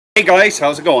Hey guys,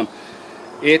 how's it going?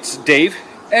 It's Dave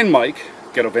and Mike,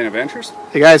 Ghetto Van Adventures.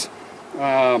 Hey guys.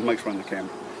 Mike's running the camera.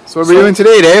 So what are we doing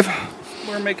today, Dave?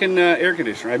 We're making air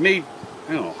conditioner. I made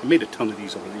a ton of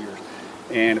these over the years.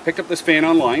 And I picked up this fan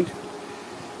online,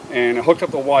 and I hooked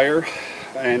up the wire,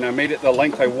 and I made it the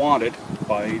length I wanted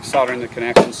by soldering the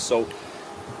connections. So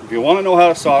if you want to know how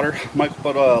to solder, Mike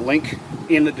will put a link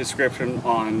in the description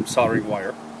on soldering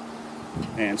wire.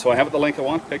 And so I have it the length I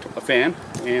want, picked up the fan,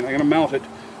 and I'm going to mount it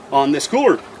on this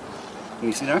cooler. Can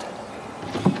you see that?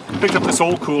 Picked up this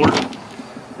old cooler,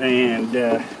 and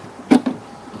I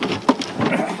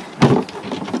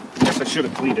guess I should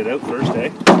have cleaned it out first, eh?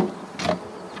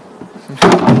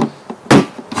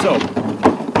 So,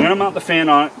 I'm going to mount the fan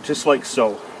on it just like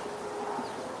so.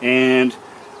 And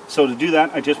so to do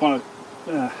that, I just want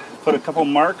to put a couple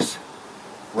marks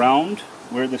round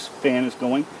where this fan is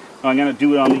going. Now I'm going to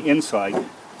do it on the inside,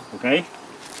 okay?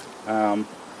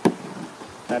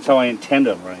 That's how I intend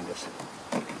on running this.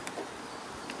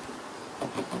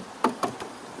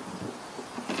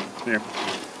 There.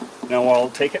 Now I'll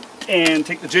take it and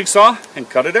take the jigsaw and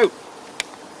cut it out.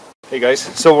 Hey guys,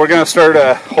 so we're going to start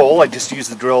a hole. I just used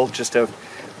the drill just to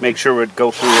make sure it would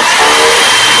go through it.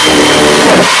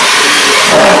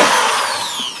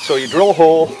 So you drill a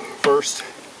hole first.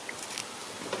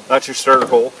 That's your starter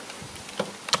hole.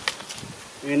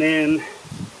 And then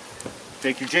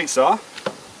take your jigsaw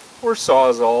or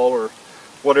sawzall or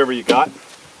whatever you got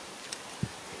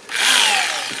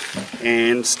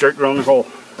and start drilling the hole.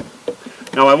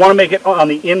 Now I want to make it on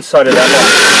the inside of that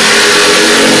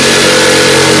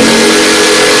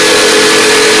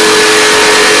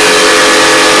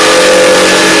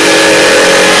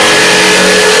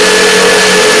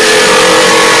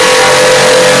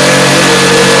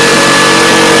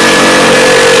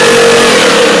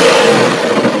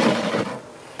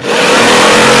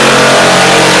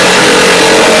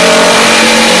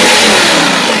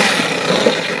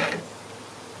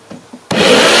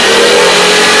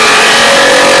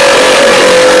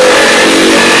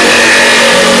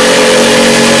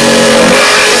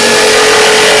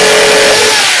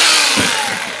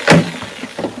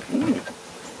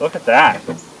Look at that.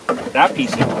 That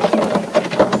piece of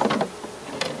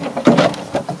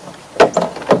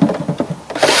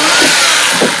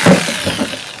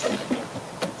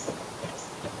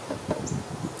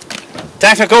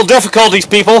technical difficulties,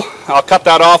 people. I'll cut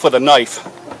that off with a knife.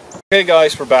 Okay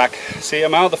guys, we're back. See,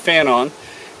 I'm out of the fan on,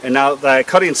 and now that I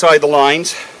cut inside the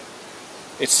lines,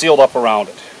 it's sealed up around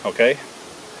it, okay?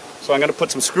 So I'm going to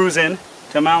put some screws in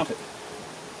to mount it.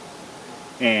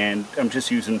 And I'm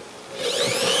just using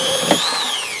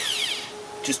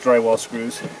drywall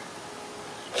screws.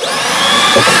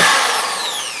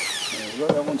 There we go,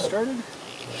 that one started.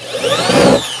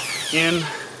 In.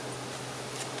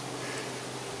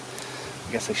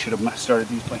 I guess I should have started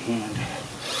these by hand.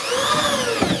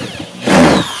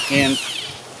 In.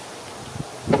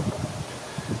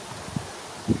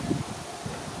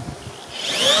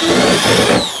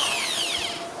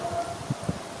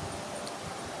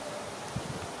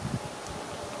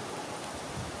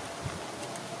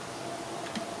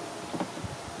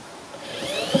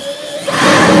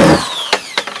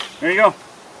 There you go.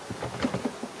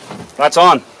 That's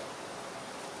on.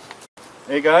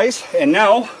 Hey guys, and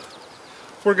now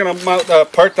we're going to mount the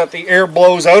part that the air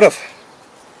blows out of.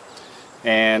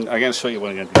 And I'm going to show you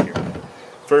what I'm going to do here.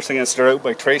 First, I'm going to start out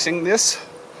by tracing this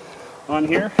on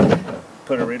here.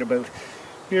 Put it right about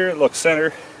here. It looks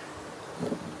center.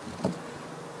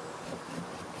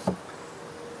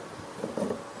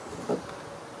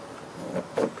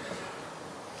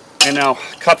 And now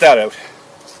cut that out.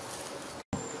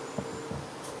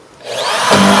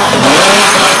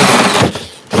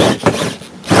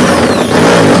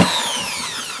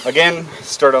 Again,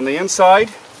 start on the inside,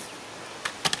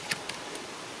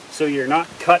 so you're not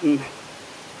cutting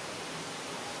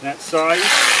that side.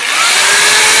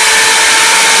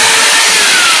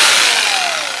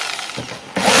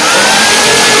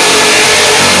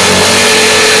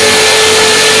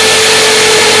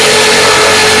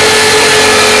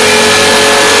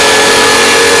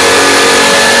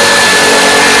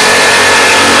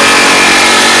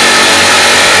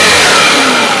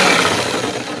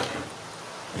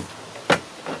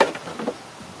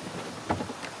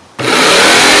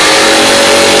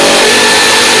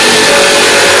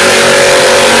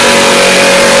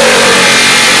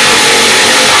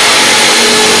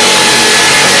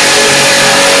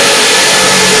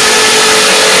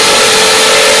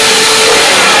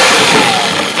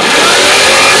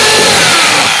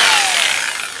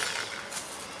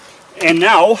 And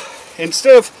now,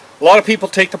 instead of, a lot of people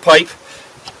take the pipe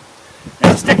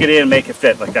and stick it in and make it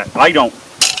fit like that. I don't.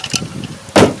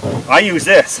 I use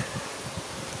this.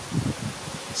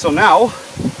 So now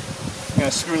I'm going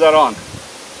to screw that on.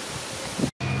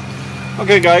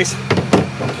 Okay guys,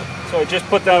 so I just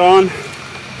put that on,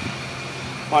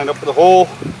 lined up with the hole,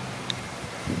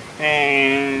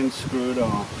 and screw it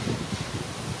on.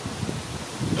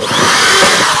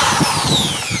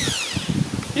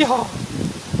 Yeehaw!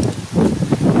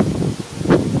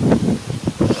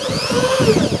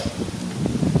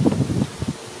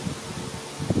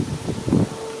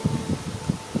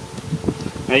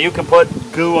 Now you can put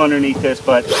goo underneath this,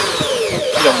 but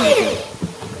you don't need to.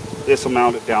 This will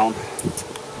mount it down.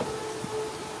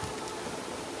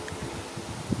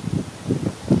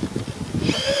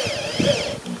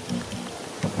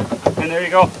 And there you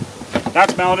go.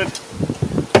 That's mounted.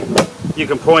 You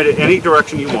can point it any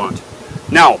direction you want.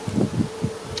 Now,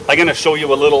 I'm going to show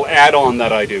you a little add-on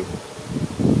that I do.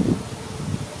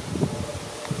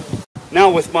 Now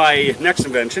with my next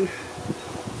invention,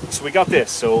 so we got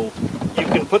this. So you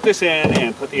can put this in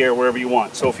and put the air wherever you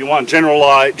want. So if you want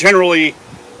generally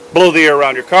blow the air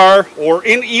around your car, or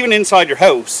even inside your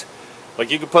house,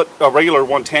 like you could put a regular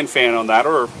 110 fan on that,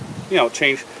 or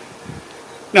change.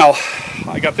 Now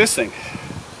I got this thing.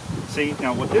 See,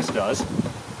 now what this does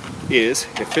is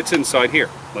it fits inside here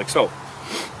like so.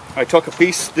 I took a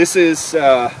piece. This is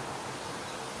can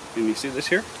you see this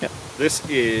here? Yeah. This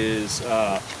is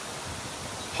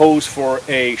hose for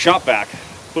a shop vac.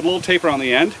 Put a little taper on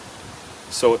the end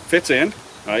so it fits in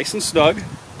nice and snug.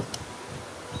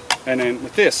 And then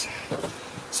with this,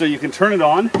 so you can turn it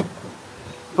on,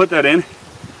 put that in,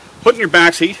 put it in your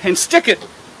back seat, and stick it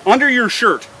under your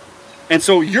shirt. And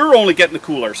so you're only getting the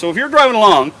cooler. So if you're driving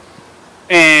along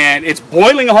and it's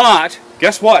boiling hot,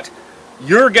 guess what?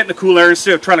 You're getting the cool air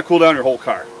instead of trying to cool down your whole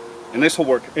car. And this will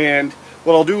work. And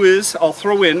what I'll do is I'll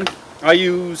throw in, I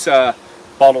use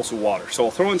bottles of water. So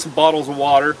I'll throw in some bottles of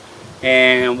water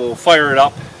and we'll fire it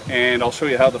up, and I'll show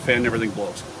you how the fan and everything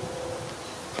blows.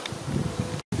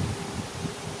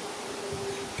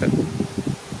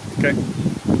 Okay.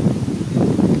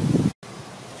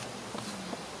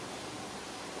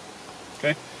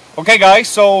 Okay guys,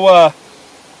 so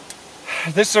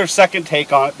this is our second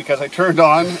take on it because I turned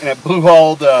on and it blew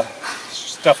all the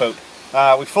stuff out.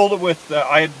 We filled it with,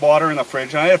 I had water in the fridge,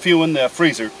 and I had a few in the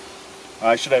freezer.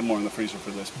 I should have more in the freezer for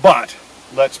this, but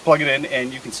let's plug it in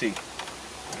and you can see.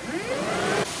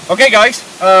 Okay guys,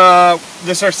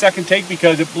 this is our second take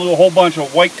because it blew a whole bunch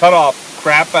of white cutoff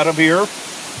crap out of here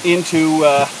into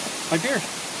my beard.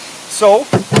 So,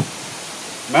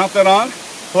 mount that on,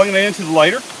 plugging it into the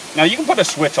lighter. Now you can put a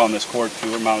switch on this cord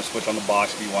too, or mount a switch on the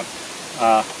box if you want.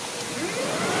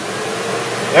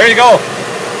 There you go.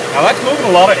 Now that's moving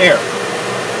a lot of air.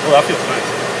 Oh, that feels nice.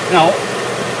 Now,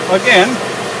 again,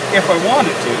 if I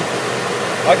wanted to,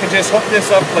 I could just hook this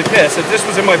up like this. If this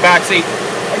was in my back seat,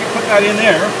 I could put that in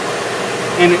there,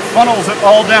 and it funnels it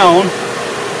all down.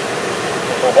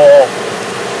 Oh,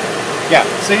 yeah.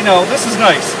 See, now this is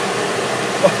nice.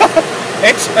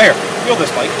 It's there. Feel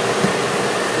this, Mike.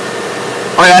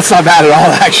 Oh, yeah, that's not bad at all,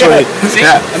 actually. See,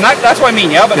 yeah. And that's what I mean.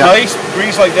 Yeah, but nice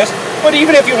breeze like this. But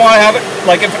even if you want to have it,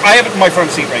 like if I have it in my front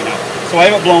seat right now, so I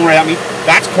have it blowing right at me,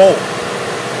 that's cold.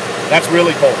 That's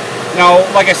really cold. Now,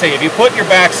 like I say, if you put your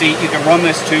back seat, you can run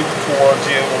this tube towards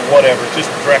you or whatever,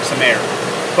 just direct some air.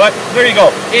 But there you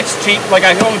go. It's cheap. Like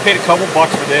I only paid a couple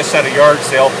bucks for this at a yard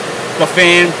sale. The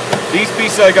fan, these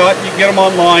pieces I got, you can get them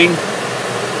online.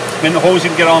 And the hose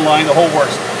you can get online. The whole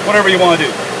works. Whatever you want to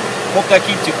do. Hope that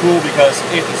keeps you cool because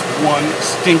it is one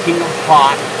stinking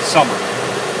hot summer.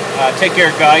 Take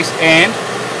care, guys, and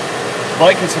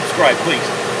like and subscribe, please.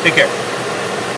 Take care.